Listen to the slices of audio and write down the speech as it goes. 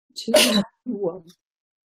Two, one.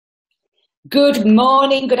 Good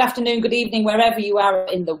morning, good afternoon, good evening, wherever you are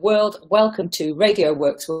in the world. Welcome to Radio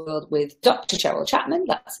Works World with Dr Cheryl Chapman,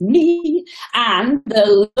 that's me, and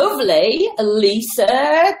the lovely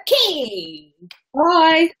Lisa King.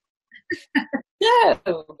 Hi. So,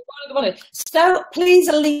 good morning. So, please,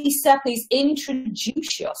 Lisa, please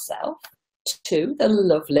introduce yourself to the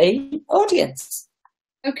lovely audience.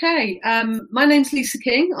 Okay, my name's Lisa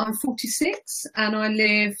King. I'm 46 and I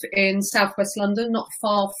live in southwest London, not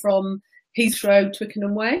far from Heathrow,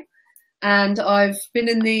 Twickenham Way. And I've been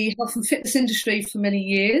in the health and fitness industry for many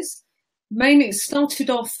years. Mainly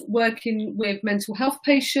started off working with mental health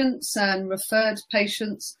patients and referred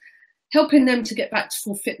patients, helping them to get back to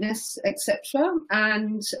full fitness, etc.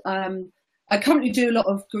 And I currently do a lot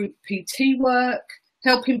of group PT work,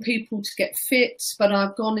 helping people to get fit, but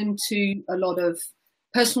I've gone into a lot of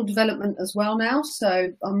personal development as well now, so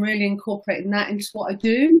I'm really incorporating that into what I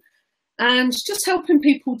do and just helping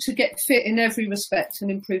people to get fit in every respect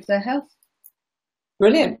and improve their health.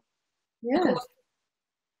 Brilliant. Yeah.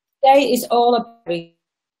 Today is all about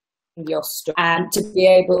your story and to be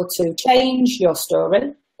able to change your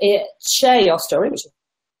story, share your story, which is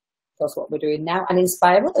of course what we're doing now, and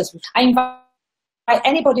inspire others. I invite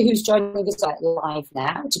anybody who's joining us live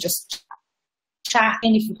now to just chat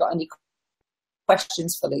in if you've got any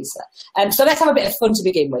questions for Lisa. So let's have a bit of fun to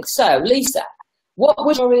begin with. So, Lisa, what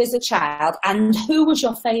was your story as a child and who was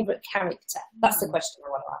your favourite character? That's the question I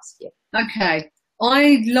want to ask you. Okay.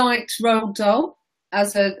 I liked Roald Dahl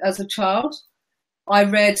as a child. I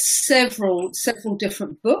read several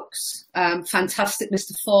different books. Fantastic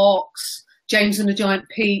Mr. Fox, James and the Giant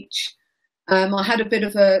Peach. I had a bit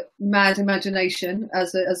of a mad imagination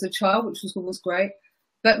as a child, which was always great.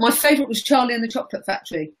 But my favourite was Charlie and the Chocolate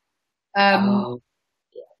Factory.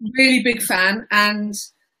 Really big fan, and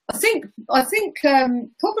I think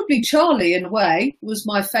probably Charlie in a way was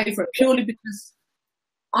my favourite purely because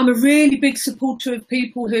I'm a really big supporter of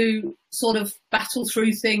people who sort of battle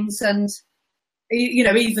through things, and you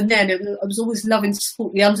know, even then I was always loving to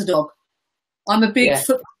support the underdog. I'm a big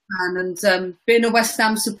football fan, and being a West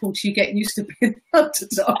Ham supporter, you get used to being the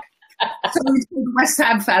underdog. So the West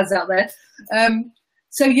Ham fans out there.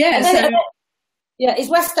 Yeah, is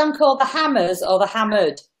West Ham called the Hammers or the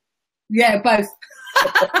Hammered? Yeah, both.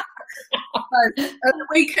 Both. At the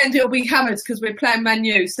weekend it'll be hammered because we're playing Man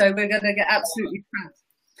U, so we're going to get absolutely cracked.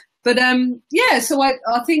 But so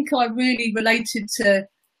I think I really related to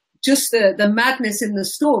just the madness in the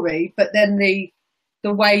story, but then the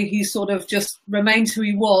way he sort of just remained who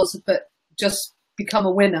he was, but just become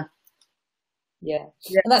a winner. Yeah.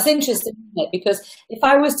 And that's interesting, isn't it? Because if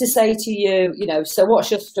I was to say to you, you know, so what's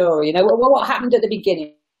your story? You know, what happened at the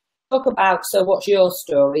beginning? Talk about, so what's your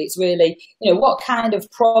story? It's really, you know, what kind of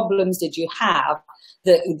problems did you have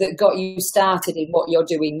that got you started in what you're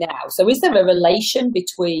doing now? So is there a relation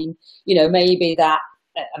between, you know, maybe that,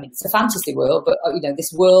 I mean, it's a fantasy world, but, you know,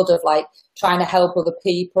 this world of like trying to help other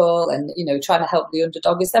people and, you know, trying to help the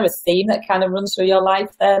underdog. Is there a theme that kind of runs through your life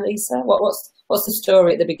there, Lisa? What's the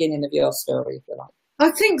story at the beginning of your story, if you like?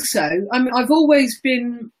 I think so. I mean, I've always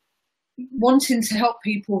been wanting to help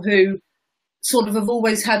people who sort of have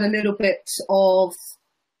always had a little bit of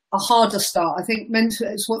a harder start. I think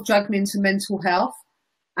it's what dragged me into mental health.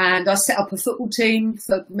 And I set up a football team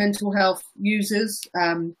for mental health users,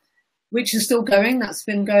 which is still going. That's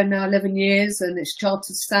been going now 11 years and it's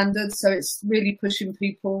chartered standards. So it's really pushing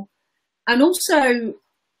people. And also,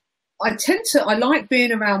 I like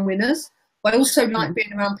being around winners. I also like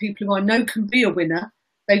being around people who I know can be a winner.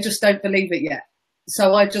 They just don't believe it yet.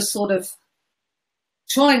 So I just sort of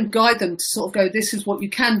try and guide them to sort of go, this is what you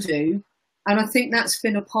can do. And I think that's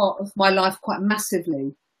been a part of my life quite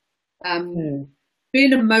massively. Being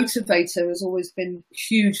a motivator has always been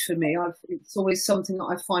huge for me. It's always something that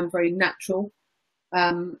I find very natural.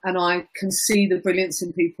 And I can see the brilliance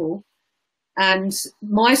in people. And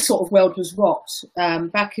my sort of world was rocked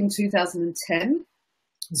back in 2010.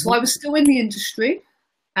 So I was still in the industry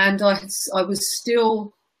and I was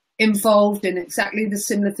still involved in exactly the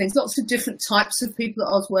similar things, lots of different types of people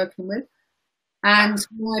that I was working with. And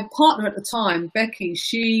my partner at the time, Becky,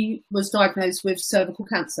 she was diagnosed with cervical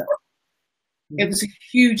cancer. It was a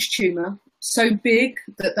huge tumour, so big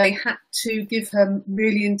that they had to give her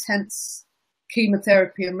really intense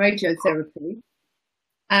chemotherapy and radiotherapy.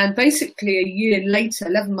 And basically a year later,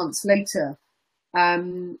 11 months later,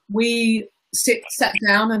 we sat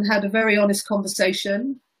down and had a very honest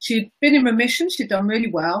conversation. She'd been in remission, she'd done really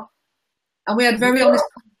well. And we had a very honest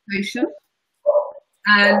conversation.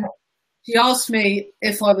 And she asked me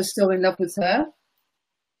if I was still in love with her.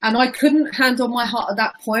 And I couldn't hand on my heart at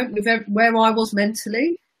that point with where I was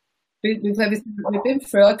mentally. with everything that we've been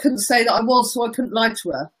through. I couldn't say that I was, so I couldn't lie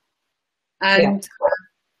to her. And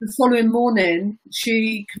the following morning,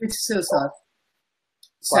 she committed suicide.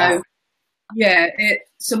 So,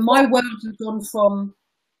 so my world has gone from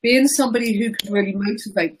being somebody who could really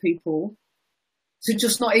motivate people to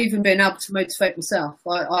just not even being able to motivate myself.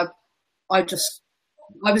 I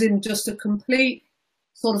was in just a complete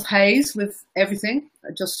sort of haze with everything. I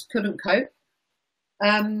just couldn't cope.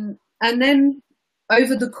 And then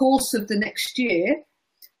over the course of the next year,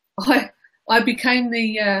 I became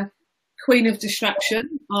the queen of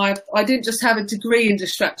distraction. I didn't just have a degree in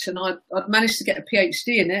distraction. I'd managed to get a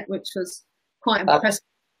PhD in it, which was quite impressive.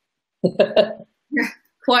 Yeah,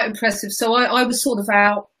 quite impressive. So I was sort of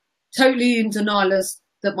out, totally in denial as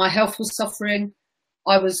that my health was suffering.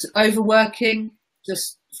 I was overworking,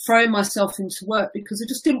 just throwing myself into work because I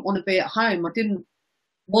just didn't want to be at home. I didn't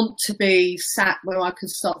want to be sat where I could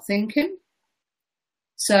start thinking.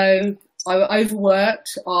 So I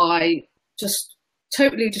overworked. I just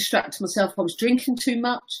totally distracted myself. I was drinking too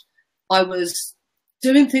much. I was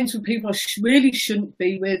doing things with people I really shouldn't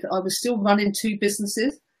be with. I was still running 2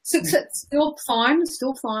 businesses. Still fine.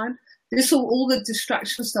 All the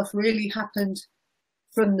distraction stuff really happened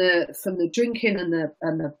from the drinking and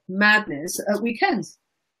the madness at weekends.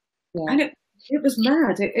 Yeah. And it was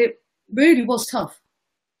mad. It really was tough.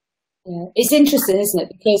 Yeah, it's interesting, isn't it?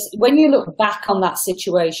 Because when you look back on that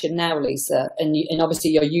situation now, Lisa, and obviously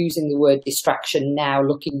you're using the word distraction now,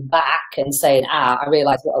 looking back and saying, I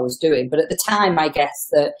realised what I was doing. But at the time, I guess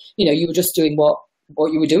that, you were just doing what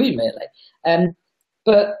you were doing, really.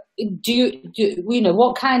 But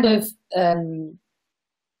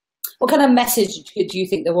what kind of message do you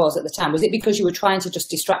think there was at the time? Was it because you were trying to just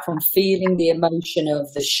distract from feeling the emotion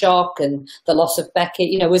of the shock and the loss of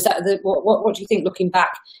Becky? Was that what do you think, looking back,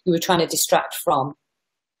 you were trying to distract from?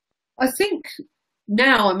 I think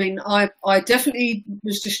now, I definitely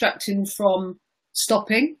was distracting from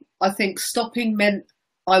stopping. I think stopping meant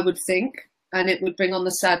I would think, and it would bring on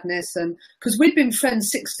the sadness. And because we'd been friends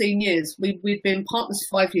 16 years, we'd been partners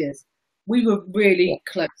 5 years. We were really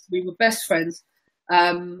close. We were best friends.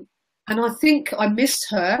 And I think I missed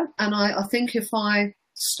her. And I think if I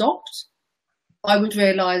stopped, I would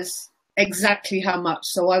realise exactly how much.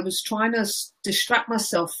 So I was trying to distract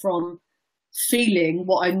myself from feeling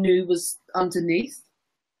what I knew was underneath.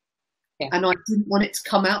 Yeah. And I didn't want it to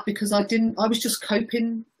come out because I was just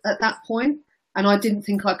coping at that point, and I didn't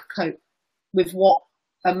think I could cope with what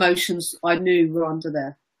emotions I knew were under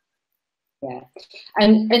there. Yeah,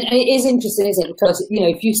 and it is interesting, isn't it? Because,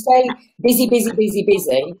 if you stay busy,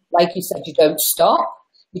 like you said, you don't stop.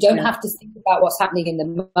 You don't have to think about what's happening in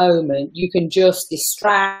the moment. You can just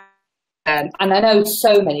distract. And I know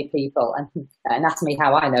so many people, and ask me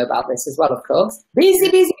how I know about this as well, of course. Busy.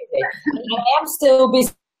 And I am still busy.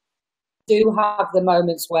 I do have the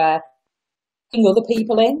moments where bring other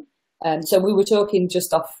people in. So we were talking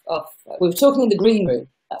just we were talking in the green room.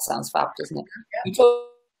 That sounds fab, doesn't it? Yeah. We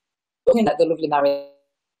talking about the lovely Mary,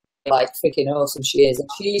 like freaking awesome she is. And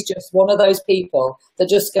she's just one of those people that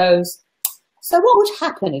just goes, so what would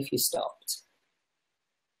happen if you stopped?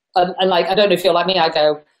 And like, I don't know if you're like me, I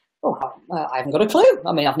go, I haven't got a clue.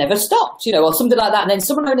 I've never stopped, or something like that. And then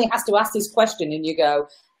someone only has to ask this question and you go,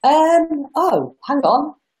 oh, hang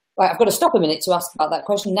on. Right, I've got to stop a minute to ask about that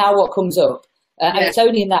question. Now what comes up? And it's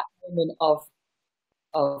only in that moment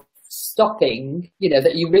of stopping,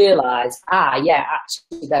 that you realise,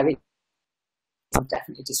 actually there is. I'm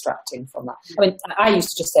definitely distracting from that. I used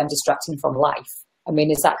to just say I'm distracting from life.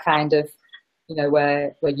 Is that kind of,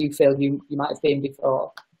 where you feel you might have been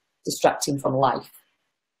before, distracting from life?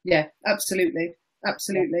 Yeah, absolutely.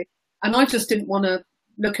 And I just didn't want to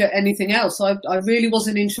look at anything else. I really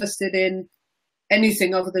wasn't interested in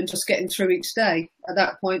anything other than just getting through each day at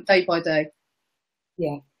that point, day by day.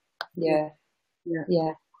 Yeah.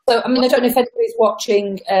 So, I don't know if anybody's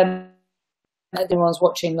watching, everyone's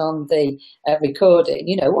watching on the recording,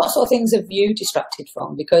 what sort of things have you distracted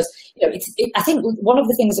from? Because, I think one of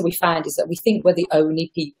the things that we find is that we think we're the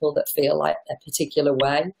only people that feel like a particular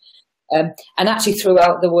way. And actually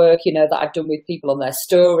throughout the work, that I've done with people on their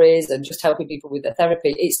stories and just helping people with their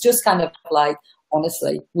therapy, it's just kind of like,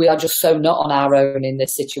 honestly, we are just so not on our own in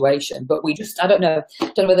this situation. But we just, I don't know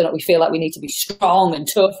whether or not we feel like we need to be strong and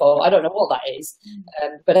tough, or I don't know what that is.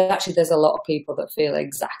 But actually there's a lot of people that feel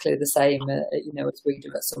exactly the same, as we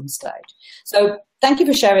do at some stage. So thank you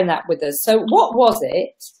for sharing that with us. So what was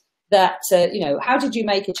it that, how did you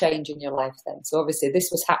make a change in your life then? So obviously this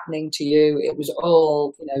was happening to you. It was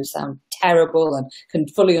all, sound terrible, and can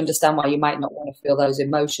fully understand why you might not want to feel those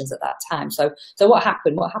emotions at that time. So what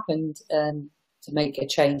happened? What happened to make a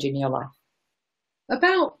change in your life?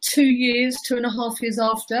 about 2 years, 2.5 years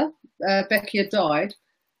after Becky had died,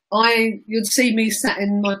 you'd see me sat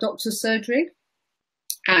in my doctor's surgery,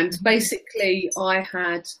 and basically I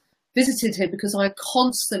had visited him because I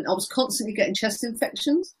was constantly getting chest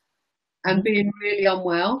infections and being really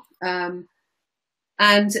unwell.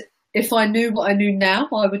 And if I knew what I knew now,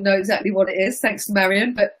 I would know exactly what it is, thanks to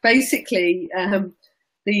Marion. But basically,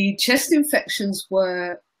 the chest infections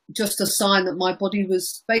were just a sign that my body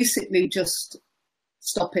was basically just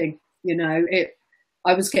stopping. You know,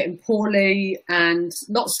 I was getting poorly and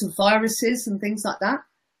lots of viruses and things like that.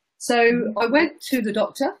 So I went to the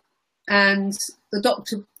doctor, and the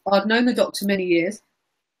doctor, I'd known the doctor many years,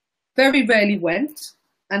 very rarely went.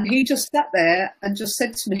 And he just sat there and just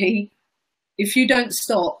said to me, if you don't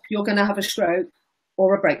stop, you're going to have a stroke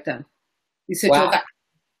or a breakdown. He said, wow.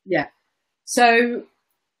 Yeah. So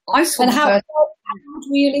I saw. And how old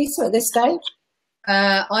were you, Lisa, at this stage?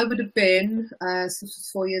 I would have been,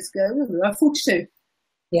 4 years ago, 42.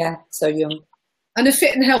 Yeah, so young. And a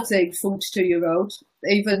fit and healthy 42-year-old,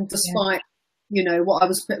 even despite, you know, what I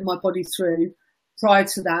was putting my body through prior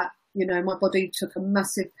to that. You know, my body took a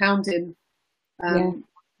massive pounding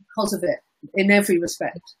because of it in every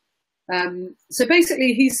respect. So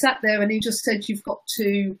basically he sat there and he just said, you've got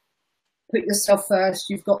to put yourself first.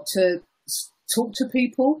 You've got to talk to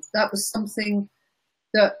people. That was something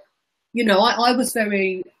that, you know, I've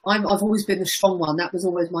always been the strong one. That was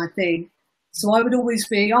always my thing. So I would always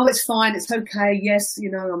be, oh, it's fine. It's okay. Yes.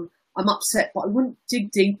 You know, I'm upset, but I wouldn't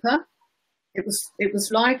dig deeper. It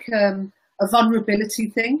was like a vulnerability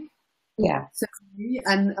thing. Yeah. So,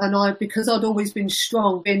 and because I'd always been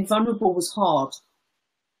strong, being vulnerable was hard.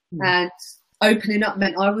 And opening up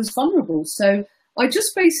meant I was vulnerable. So I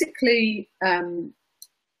just basically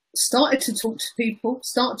started to talk to people,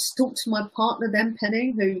 started to talk to my partner then,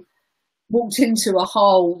 Penny, who walked into a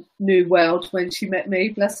whole new world when she met me,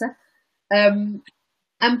 bless her. And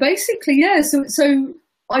basically, so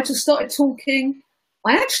I just started talking.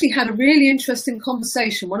 I actually had a really interesting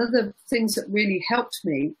conversation. One of the things that really helped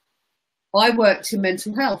me, I worked in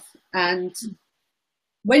mental health, and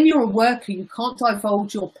when you're a worker, you can't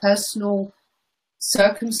divulge your personal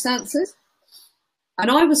circumstances.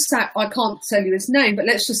 And I was sat, I can't tell you his name, but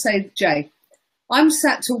let's just say Jay. I'm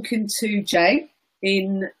sat talking to Jay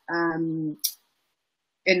in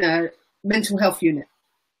a mental health unit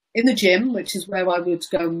in the gym, which is where I would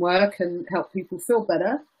go and work and help people feel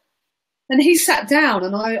better. And he sat down,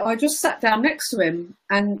 and I just sat down next to him,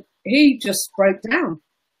 and he just broke down.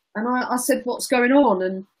 And I said, what's going on?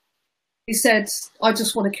 And he said, I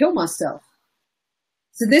just want to kill myself.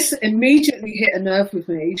 So this immediately hit a nerve with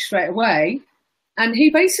me straight away. And he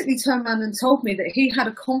basically turned around and told me that he had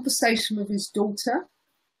a conversation with his daughter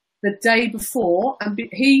the day before, and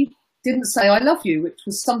he didn't say, I love you, which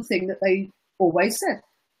was something that they always said.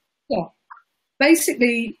 Yeah.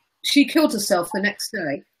 Basically, she killed herself the next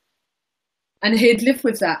day, and he'd lived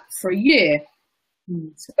with that for a year.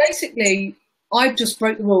 So basically, I just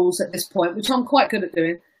broke the rules at this point, which I'm quite good at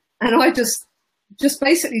doing. And I just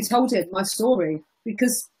basically told him my story,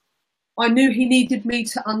 because I knew he needed me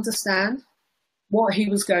to understand what he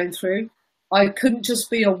was going through. I couldn't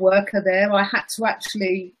just be a worker there. I had to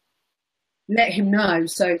actually let him know.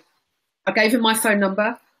 So I gave him my phone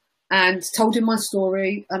number and told him my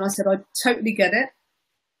story. And I said, I totally get it.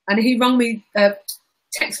 And he rang me,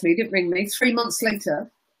 text me, didn't ring me, 3 months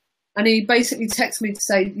later. And he basically texted me to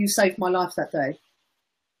say, you saved my life that day.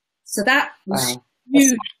 So that was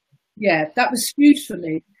huge. Yeah, that was huge for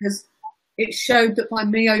me, because it showed that by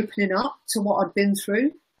me opening up to what I'd been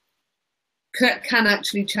through can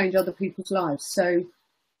actually change other people's lives. So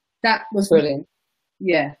that was brilliant.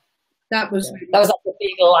 Yeah, that was that was like a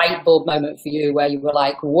big light bulb moment for you, where you were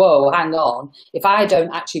like, whoa, hang on, if I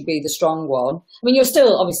don't actually be the strong one, I mean, you're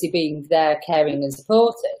still obviously being there, caring and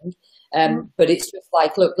supporting, but it's just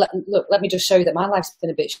like, look, let me just show you that my life's been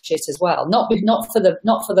a bit shit as well. Not for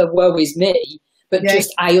the woe is me, but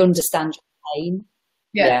just I understand your pain.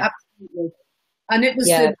 Yeah, absolutely. And it was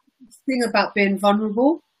the thing about being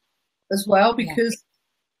vulnerable as well, because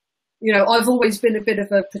you know, I've always been a bit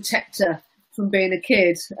of a protector from being a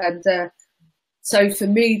kid, and so for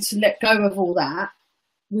me to let go of all that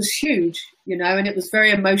was huge, you know, and it was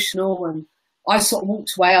very emotional, and I sort of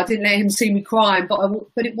walked away. I didn't let him see me crying, but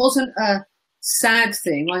it wasn't a sad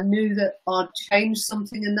thing. I knew that I'd changed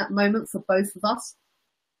something in that moment for both of us.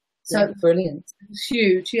 So brilliant. It was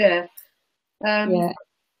huge, yeah.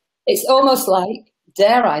 It's almost like,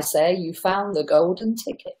 dare I say, you found the golden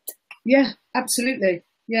ticket. Yeah, absolutely.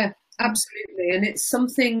 Yeah, absolutely. And it's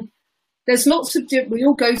something, there's lots of, we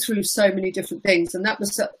all go through so many different things, and that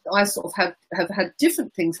was, I sort of have had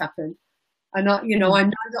different things happen. And I know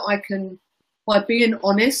that I can, by being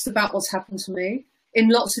honest about what's happened to me in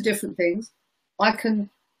lots of different things, I can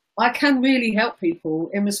really help people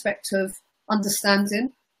in respect of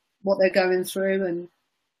understanding what they're going through and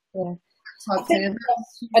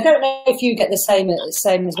I don't know if you get the same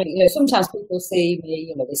as me. Sometimes people see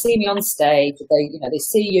me, they see me on stage, they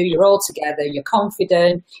see you, you're all together, you're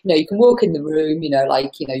confident, you can walk in the room, you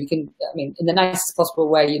can, in the nicest possible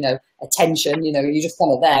way, attention, you're just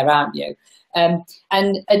kind of there, aren't you?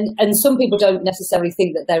 And some people don't necessarily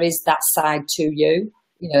think that there is that side to you,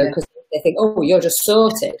 because they think, oh, you're just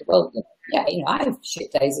sorted. Well, I have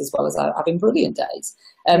shit days as well as I have brilliant days.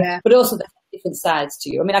 But also there's different sides to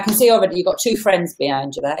you. I can see already you've got 2 friends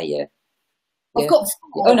behind you there. I've got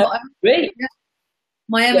 4. Oh, no, really? Yeah.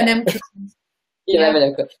 My M&M cousins.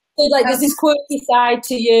 So there's this quirky side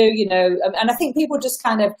to you, and I think people just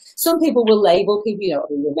some people will label people,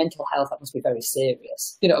 your mental health, that must be very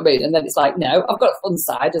serious, you know what I mean? And then it's like, no, I've got a fun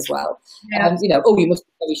side as well. Oh, you must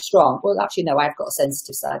be very strong. Well, actually, no, I've got a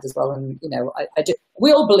sensitive side as well. And, I do.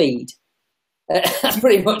 We all bleed. That's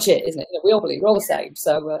pretty much it, isn't it? We all bleed. We're all the same.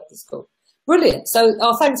 So it's cool. Brilliant. So,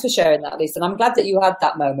 thanks for sharing that, Lisa. And I'm glad that you had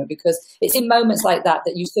that moment, because it's in moments like that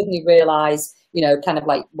that you suddenly realise, kind of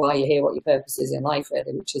like why you're here, what your purpose is in life,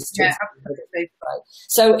 really, which is just absolutely right.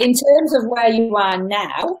 So, in terms of where you are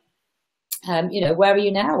now, where are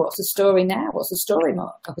you now? What's the story now? What's the story,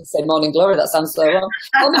 Mark? I could say Morning Glory. That sounds so wrong.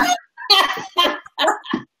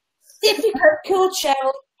 Difficult,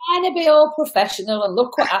 Cheryl. Trying to be all professional, and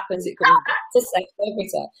look what happens. It comes back to sex every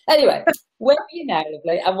time. Anyway, where are you now,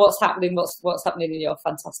 lovely? And what's happening? What's happening in your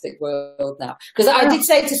fantastic world now? Because I did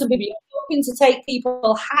say to some people, you're looking to take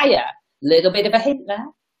people higher. Little bit of a hint there.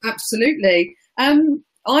 Absolutely.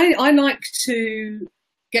 I like to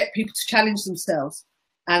get people to challenge themselves,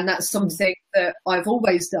 and that's something that I've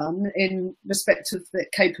always done in respect of their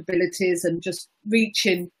capabilities and just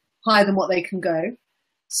reaching higher than what they can go.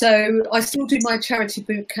 So I still do my charity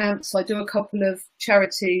boot camps. I do a couple of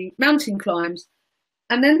charity mountain climbs.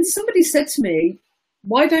 And then somebody said to me,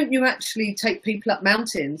 why don't you actually take people up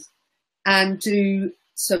mountains and do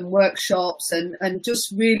some workshops and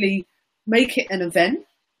just really make it an event?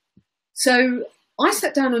 So I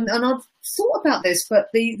sat down and I've thought about this,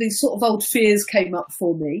 but these sort of old fears came up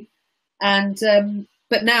for me. And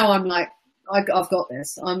but now I'm like, I've got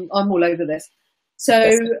this. I'm all over this.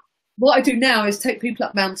 So what I do now is take people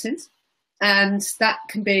up mountains, and that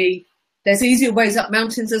can be, there's easier ways up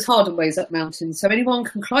mountains, there's harder ways up mountains. So anyone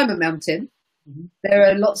can climb a mountain. Mm-hmm. There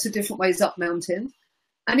are lots of different ways up mountains.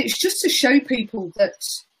 And it's just to show people that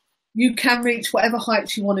you can reach whatever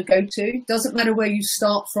heights you want to go to. Doesn't matter where you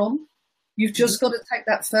start from. You've just got to take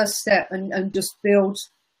that first step and just build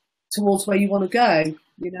towards where you want to go.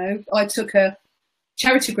 I took a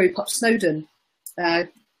charity group up Snowdon 2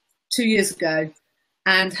 years ago,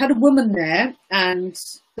 and had a woman there, and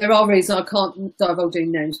there are reasons I can't divulge any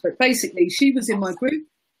names, but basically she was in my group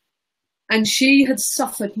and she had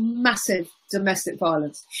suffered massive domestic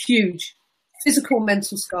violence, huge physical and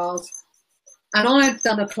mental scars. And I had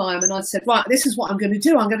done a climb and I said, right, this is what I'm going to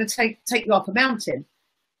do. I'm going to take you up a mountain.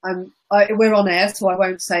 We're on air, so I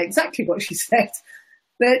won't say exactly what she said,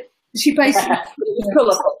 but she basically,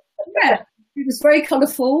 it was very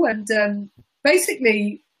colourful, and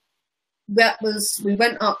basically, we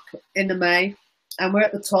went up in the May, and we're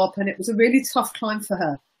at the top, and it was a really tough climb for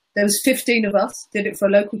her. There was 15 of us, did it for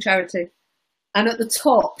a local charity. And at the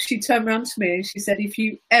top, she turned around to me and she said, if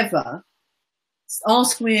you ever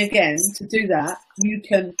ask me again to do that, you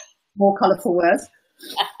can, more colourful words.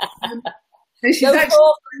 And she's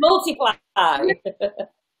multiply.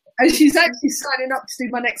 And she's actually signing up to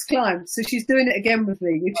do my next climb. So she's doing it again with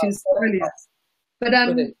me, which is brilliant. But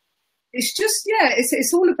it's just,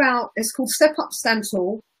 it's all about, it's called Step Up Stand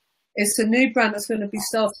Tall. It's a new brand that's going to be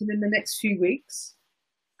starting in the next few weeks.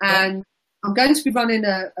 And I'm going to be running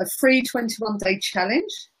a free 21-day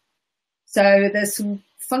challenge. So there's some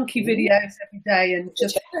funky videos every day and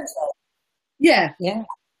just, yeah.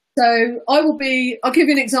 So I'll give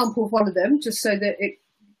you an example of one of them just so that it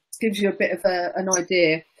gives you a bit of an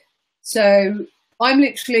idea. So I'm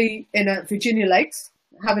literally in a Virginia Lakes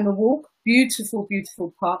having a walk, beautiful,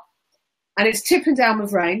 beautiful park. And it's tipping down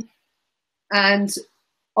with rain, and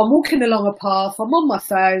I'm walking along a path, I'm on my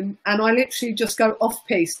phone, and I literally just go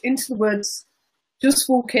off-piste into the woods, just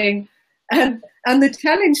walking. And the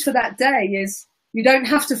challenge for that day is you don't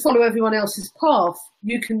have to follow everyone else's path.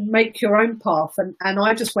 You can make your own path. And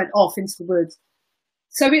I just went off into the woods.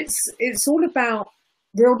 So it's all about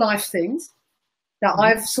real life things that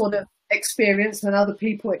I've sort of experienced and other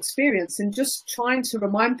people experience, and just trying to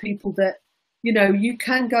remind people that you know, you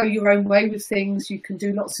can go your own way with things. You can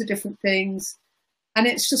do lots of different things, and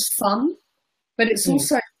it's just fun. But it's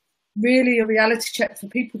also really a reality check for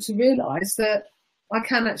people to realise that I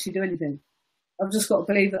can actually do anything. I've just got to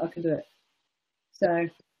believe that I can do it. So,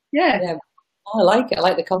 yeah. I like it. I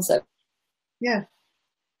like the concept. Yeah.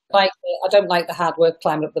 I don't like the hard work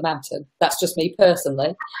climbing up the mountain. That's just me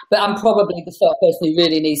personally. But I'm probably the sort of person who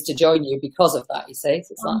really needs to join you because of that, you see.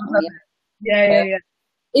 So it's like, yeah.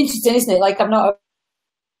 Interesting, isn't it? Like, I'm not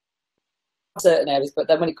certain areas, but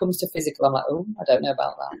then when it comes to physical, I'm like, oh, I don't know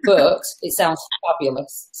about that. But it sounds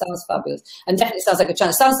fabulous. Sounds fabulous. And definitely sounds like a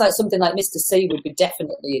chance. Sounds like something like Mr. C would be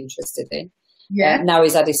definitely interested in. Yeah. Now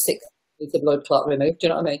he's had his 6th with the blood clot removed. Do you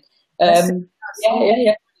know what I mean?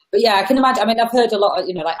 Yeah. But yeah, I can imagine. I mean, I've heard a lot of,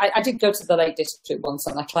 you know, like I did go to the Lake District once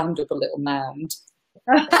and I climbed up a little mound.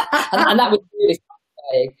 and that was really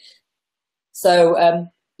fascinating. So,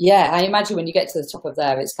 yeah, I imagine when you get to the top of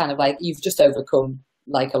there, it's kind of like you've just overcome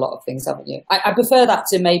like a lot of things, haven't you? I prefer that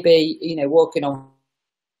to maybe, you know, walking on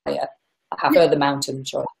fire. I prefer the mountain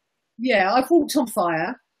choice. Yeah, I've walked on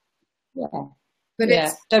fire. Yeah. But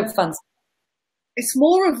don't fancy. It's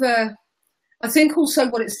more of a, I think also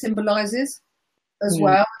what it symbolises as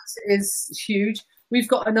well is huge. We've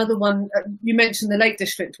got another one. You mentioned the Lake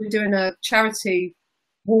District. We're doing a charity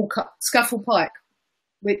walk up Scaffold Pike,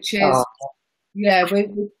 which is, we're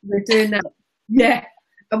doing that. Yeah.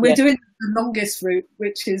 And we're doing the longest route,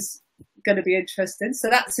 which is going to be interesting. So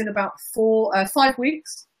that's in about 5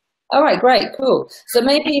 weeks. All right, great, cool. So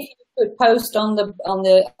maybe if you could post in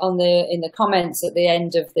the comments at the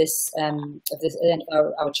end of this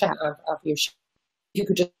our chat of your show, you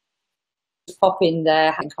could just pop in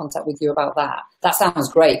there, have in contact with you about that. That sounds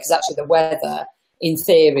great, because actually the weather, in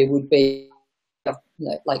theory, would be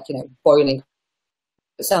boiling.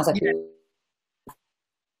 It sounds like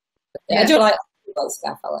I do like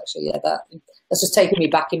Scaffold, actually. Yeah, that's just taking me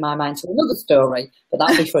back in my mind to another story, but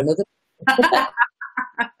that'll be for another.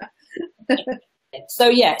 So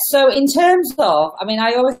in terms of, I mean,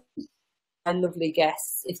 I always find lovely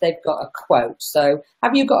guests if they've got a quote. So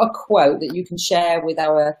have you got a quote that you can share with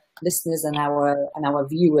our listeners and our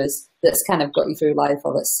viewers that's kind of got you through life,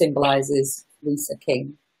 or that symbolises Lisa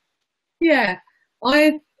King? Yeah,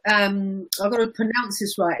 I've got to pronounce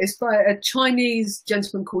this right. It's by a Chinese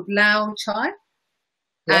gentleman called Lao Chai.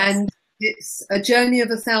 Yes. And it's a journey of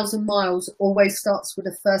 1,000 miles always starts with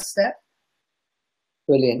a first step.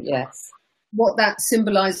 Brilliant, yes. What that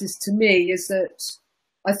symbolises to me is that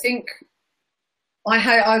I think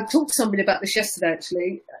I talked to somebody about this yesterday,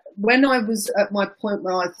 actually. When I was at my point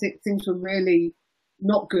where I think things were really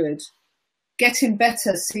not good, getting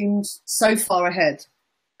better seemed so far ahead.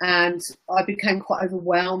 And I became quite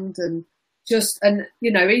overwhelmed and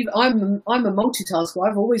you know, I'm a multitasker.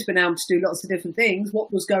 I've always been able to do lots of different things.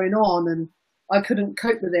 What was going on, and I couldn't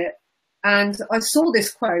cope with it. And I saw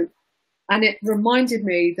this quote, and it reminded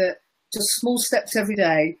me that just small steps every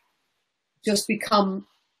day just become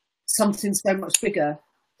something so much bigger.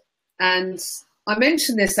 And I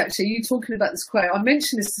mentioned this, actually, you talking about this quote, I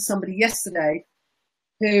mentioned this to somebody yesterday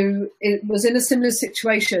who was in a similar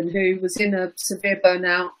situation, who was in a severe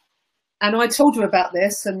burnout. And I told her about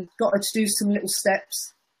this and got her to do some little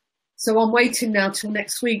steps. So I'm waiting now till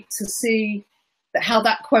next week to see how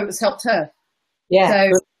that quote has helped her. Yeah.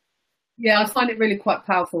 So, yeah, I find it really quite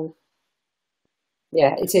powerful.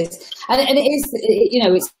 Yeah, it is. And it is, you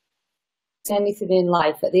know, it's anything in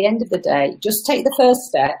life. At the end of the day, just take the first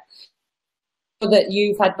step. So that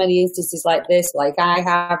you've had many instances like this, like I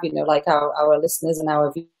have, you know, like our listeners and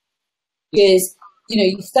our viewers, you know,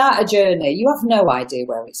 you start a journey, you have no idea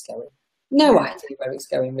where it's going. No idea where it's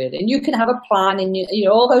going, really. And you can have a plan and, you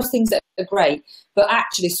know, all those things that are great. But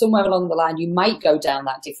actually, somewhere along the line, you might go down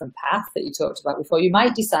that different path that you talked about before. You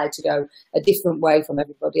might decide to go a different way from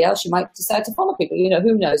everybody else. You might decide to follow people, you know,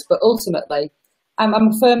 who knows. But ultimately, I'm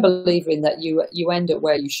a firm believer in that you end up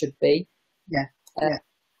where you should be. Yeah. I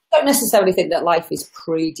don't necessarily think that life is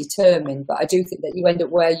predetermined, but I do think that you end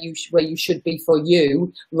up where you should be for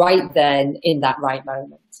you right then in that right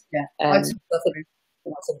moment. Yeah.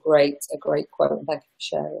 That's a great quote, and thank you for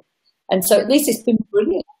sharing. And so this has been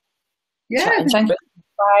brilliant. Yeah. And thank you for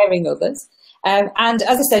inspiring others. And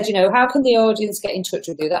as I said, you know, how can the audience get in touch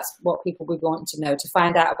with you? That's what people would want to know, to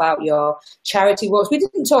find out about your charity work. We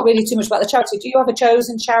didn't talk really too much about the charity. Do you have a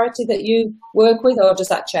chosen charity that you work with, or does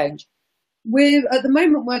that change? We're at the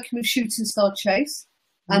moment working with Shooting Star Chase,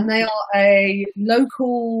 and they are a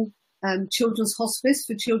local children's hospice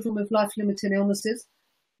for children with life-limiting illnesses.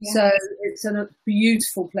 Yeah. So it's a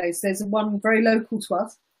beautiful place. There's one very local to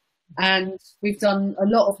us, and we've done a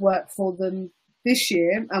lot of work for them this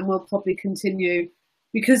year, and we'll probably continue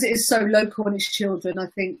because it is so local and it's children, I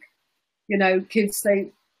think, you know, kids,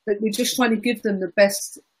 that we're just trying to give them the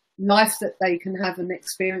best life that they can have and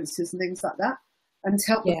experiences and things like that, and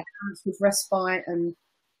to help the parents with respite and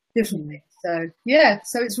different things. So yeah,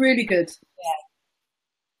 so it's really good.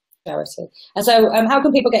 Charity. And so how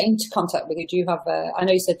can people get into contact with you? Do you have I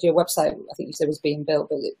know you said your website, I think you said, was being built,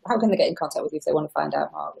 but how can they get in contact with you if they want to find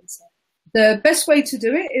out more? The best way to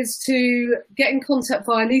do it is to get in contact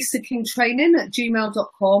via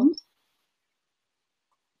lisakingtraining@gmail.com.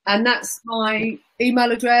 And that's my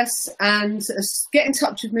email address. And get in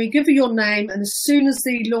touch with me, give her your name, and as soon as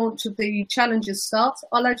the launch of the challenges starts,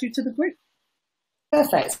 I'll add you to the group.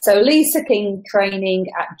 Perfect. So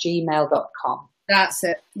lisakingtraining@gmail.com. That's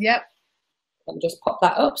it. Yep. I'll just pop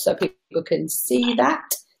that up so people can see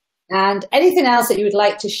that. And anything else that you would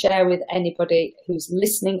like to share with anybody who's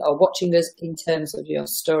listening or watching us in terms of your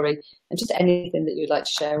story, and just anything that you'd like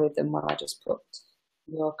to share with them while I just put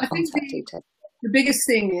your contact details. The biggest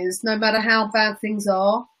thing is, no matter how bad things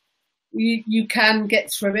are, you can get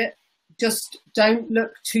through it. Just don't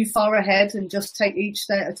look too far ahead and just take each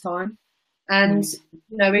day at a time. And,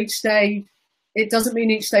 you know, each day, it doesn't mean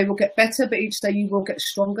each day will get better, but each day you will get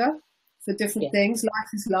stronger for different things.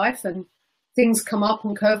 Life is life, and things come up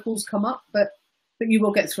and curveballs come up, but you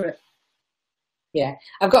will get through it. Yeah.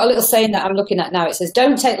 I've got a little saying that I'm looking at now. It says,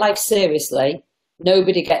 don't take life seriously.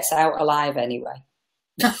 Nobody gets out alive anyway.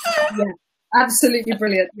 Yeah, absolutely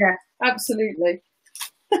brilliant. Yeah, absolutely.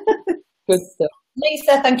 Good stuff.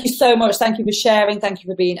 Lisa, thank you so much. Thank you for sharing. Thank you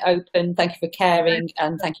for being open. Thank you for caring.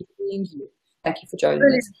 And thank you for being you. Thank you for joining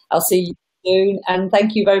us. I'll see you soon. And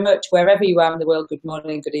thank you very much, wherever you are in the world. Good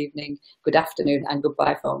morning, good evening, good afternoon, and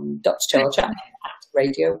goodbye from Dr Cheryl Chapman at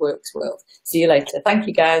Radio Works World. See you later. Thank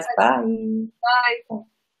you, guys. Bye. Bye.